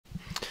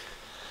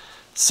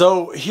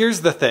So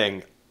here's the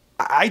thing.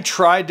 I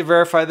tried to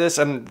verify this,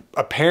 and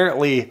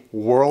apparently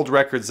world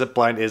record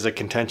zipline is a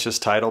contentious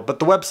title, but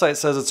the website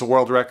says it's a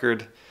world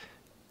record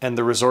and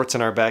the resort's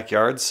in our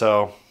backyard,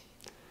 so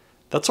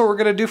that's what we're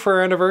gonna do for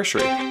our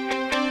anniversary.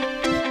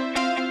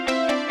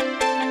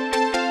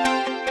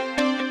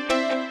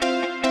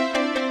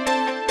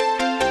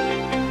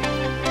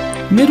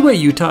 Midway,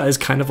 Utah is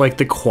kind of like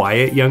the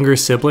quiet younger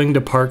sibling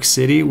to Park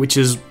City, which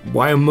is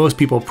why most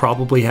people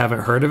probably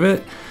haven't heard of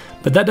it.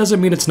 But that doesn't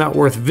mean it's not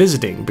worth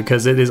visiting,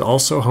 because it is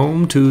also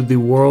home to the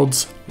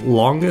world's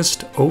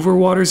longest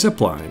overwater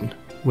zipline,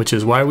 which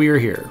is why we are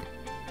here.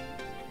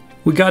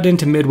 We got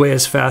into Midway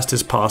as fast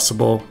as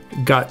possible,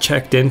 got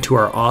checked into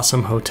our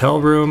awesome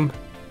hotel room,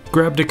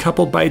 grabbed a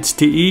couple bites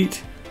to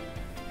eat,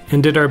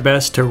 and did our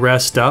best to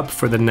rest up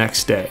for the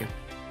next day.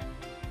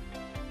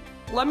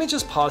 Let me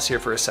just pause here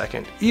for a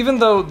second. Even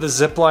though the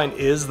zipline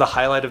is the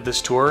highlight of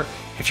this tour,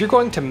 if you're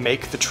going to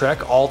make the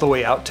trek all the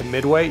way out to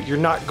Midway, you're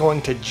not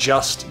going to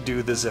just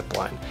do the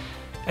zipline.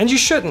 And you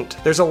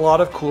shouldn't. There's a lot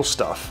of cool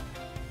stuff.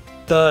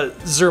 The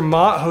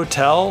Zermatt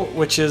Hotel,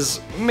 which is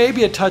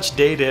maybe a touch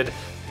dated,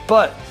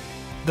 but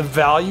the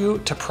value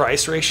to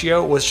price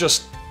ratio was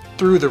just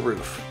through the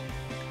roof.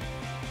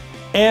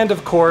 And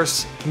of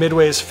course,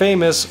 Midway is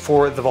famous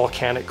for the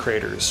volcanic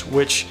craters,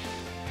 which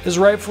is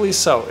rightfully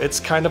so. It's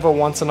kind of a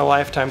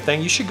once-in-a-lifetime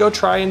thing. You should go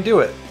try and do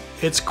it.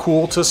 It's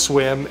cool to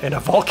swim in a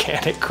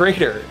volcanic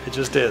crater. It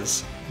just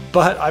is.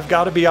 But I've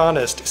got to be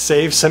honest,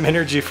 save some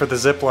energy for the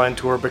zipline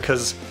tour,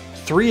 because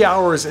 3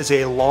 hours is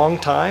a long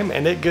time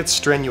and it gets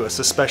strenuous,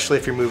 especially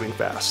if you're moving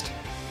fast.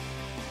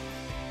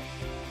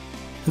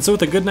 And so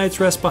with a good night's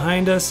rest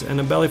behind us and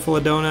a belly full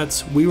of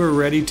donuts, we were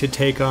ready to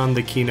take on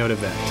the keynote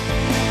event.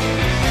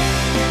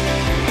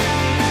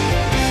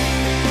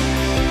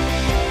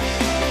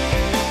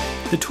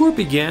 The tour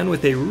began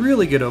with a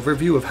really good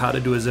overview of how to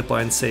do a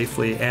zipline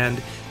safely,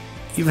 and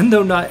even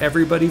though not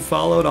everybody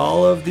followed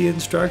all of the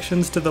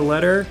instructions to the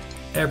letter,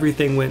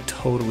 everything went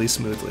totally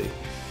smoothly.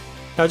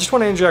 Now I just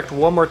want to interject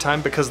one more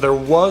time, because there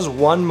was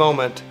one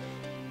moment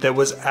that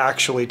was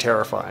actually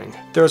terrifying.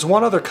 There was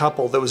one other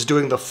couple that was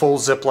doing the full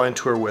zipline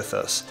tour with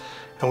us,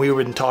 and we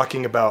were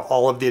talking about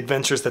all of the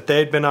adventures that they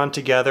had been on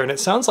together, and it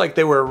sounds like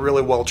they were a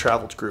really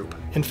well-traveled group.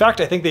 In fact,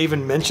 I think they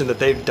even mentioned that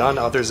they've done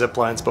other zip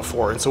lines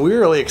before, and so we were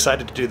really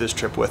excited to do this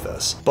trip with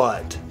us.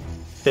 But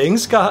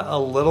things got a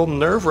little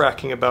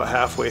nerve-wracking about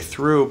halfway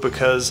through,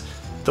 because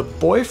the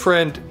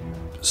boyfriend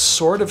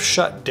sort of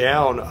shut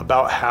down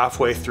about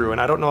halfway through, and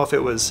I don't know if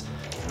it was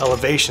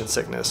elevation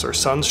sickness or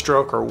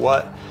sunstroke or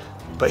what,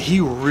 but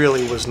he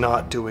really was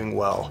not doing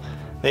well.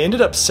 They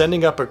ended up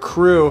sending up a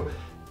crew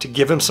to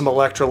give him some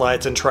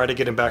electrolytes and try to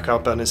get him back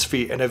up on his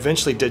feet, and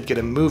eventually did get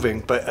him moving.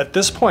 But at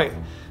this point,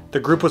 the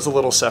group was a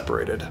little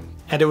separated.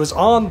 And it was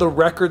on the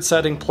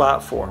record-setting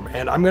platform,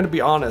 and I'm gonna be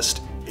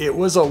honest, it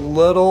was a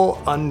little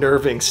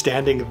unnerving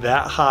standing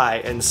that high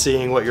and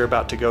seeing what you're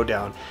about to go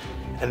down.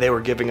 And they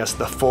were giving us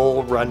the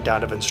full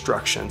rundown of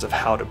instructions of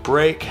how to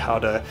brake, how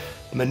to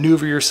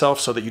maneuver yourself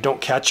so that you don't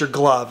catch your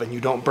glove and you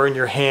don't burn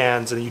your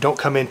hands and you don't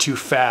come in too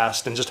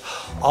fast, and just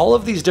all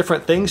of these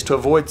different things to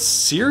avoid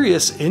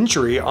serious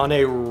injury on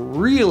a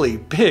really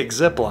big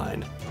zip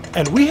line.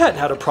 And we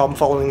hadn't had a problem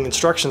following the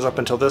instructions up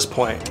until this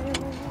point.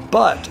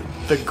 But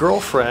the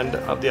girlfriend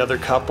of the other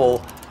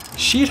couple,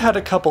 she'd had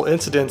a couple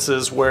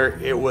incidences where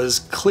it was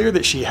clear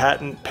that she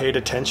hadn't paid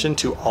attention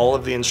to all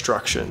of the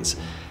instructions.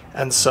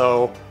 And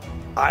so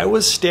I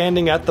was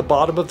standing at the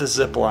bottom of the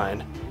zip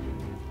line,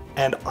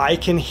 and I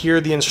can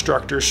hear the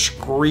instructor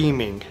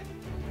screaming,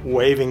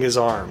 waving his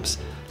arms.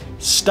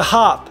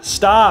 Stop,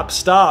 stop,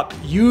 stop,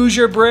 use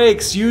your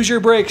brakes,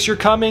 you're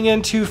coming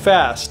in too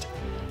fast.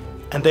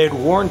 And they had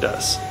warned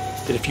us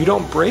that if you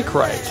don't brake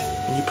right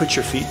and you put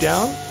your feet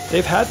down,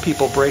 they've had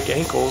people break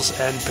ankles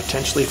and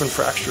potentially even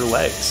fracture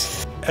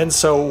legs. And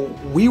so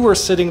we were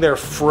sitting there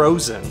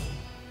frozen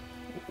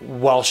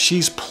while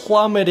she's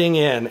plummeting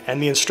in,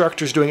 and the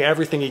instructor's doing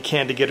everything he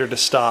can to get her to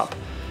stop.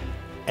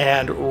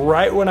 And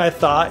right when I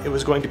thought it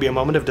was going to be a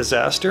moment of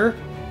disaster,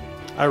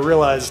 I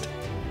realized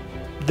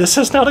this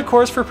is not a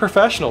course for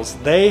professionals.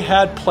 They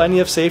had plenty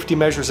of safety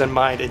measures in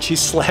mind, and she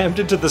slammed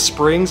into the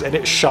springs and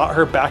it shot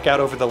her back out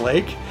over the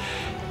lake.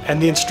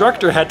 And the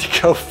instructor had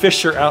to go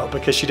fish her out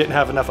because she didn't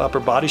have enough upper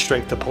body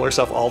strength to pull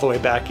herself all the way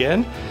back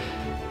in,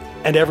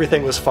 and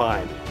everything was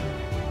fine.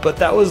 But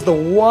that was the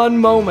one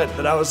moment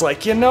that I was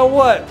like, you know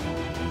what?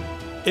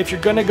 If you're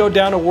gonna go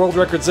down a world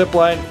record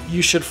zipline,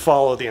 you should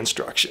follow the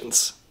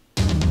instructions.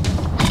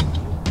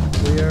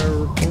 We are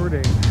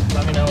recording.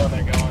 Let me know when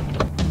they're going.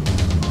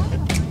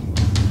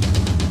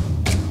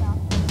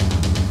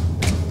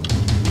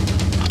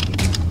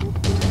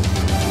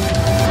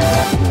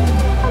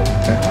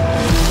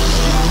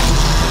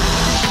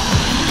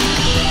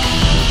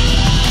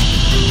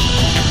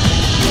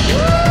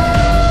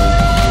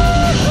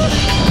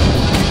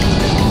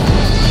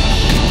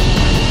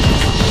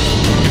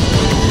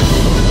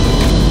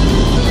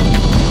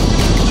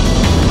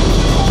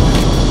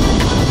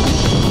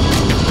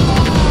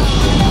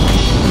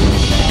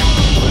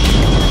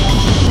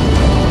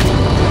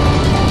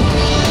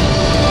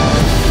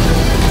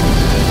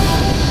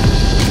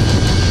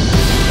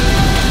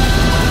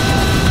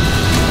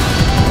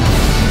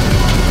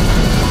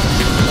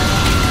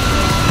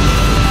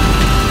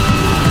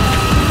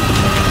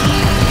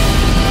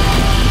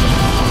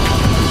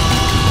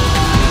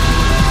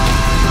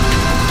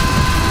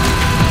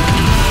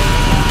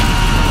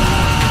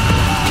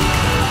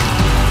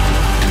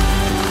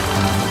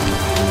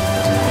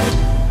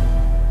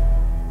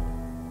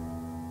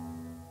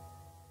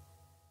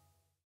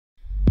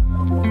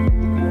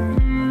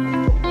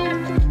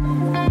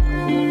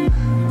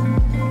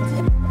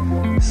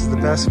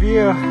 best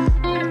view.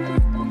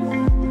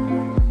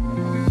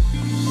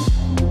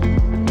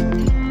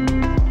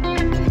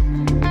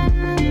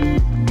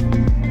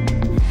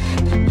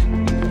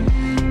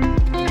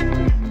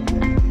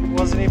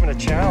 Wasn't even a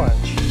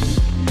challenge.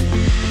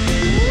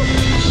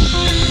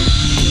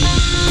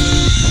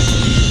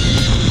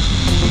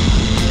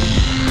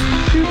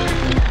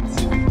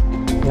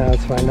 No,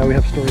 it's fine. Now we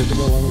have stories to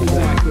go along with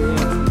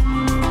that.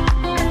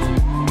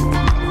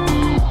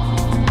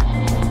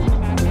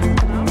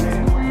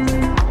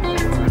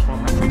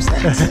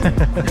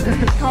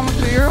 Calm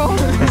 3-year-old.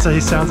 That's how he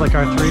sounds like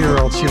our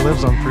 3-year-old. She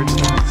lives on fruit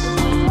snacks.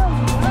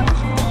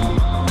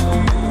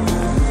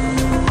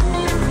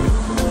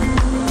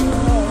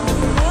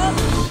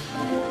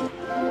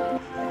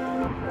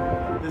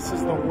 This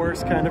is the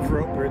worst kind of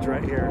rope bridge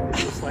right here.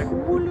 It's just like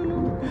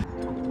woo-loo-loo.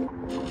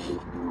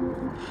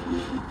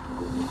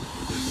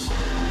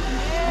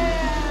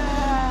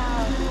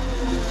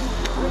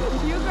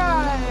 You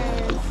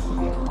guys.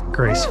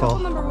 Graceful.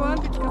 Couple number 1.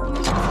 Couple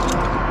number 2.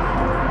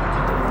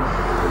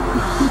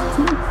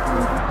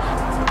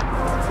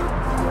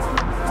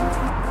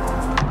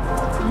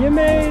 You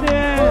made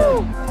it!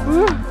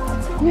 Woo.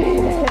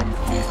 Made it.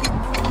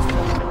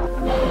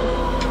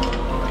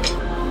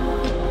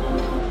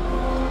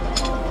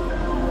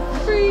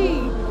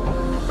 Free.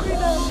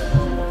 Freedom.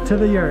 To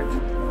the yurt.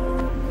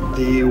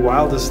 The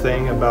wildest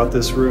thing about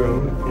this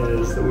room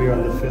is that we are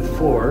on the 5th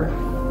floor,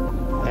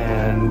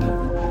 and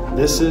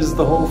this is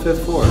the whole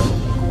 5th floor.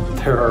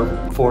 There are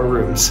 4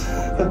 rooms,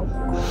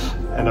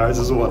 and ours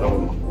is one of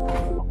them.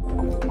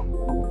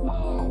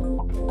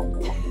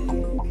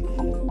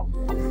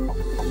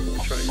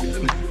 Try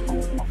again.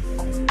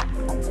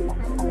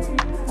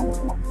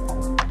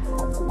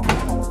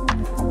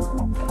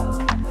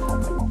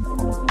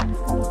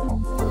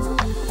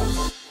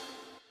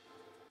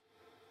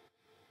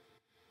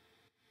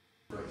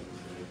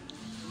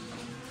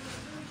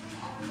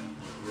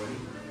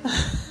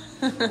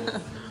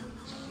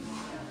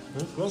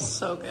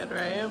 So good,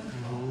 right?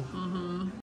 Mm-hmm.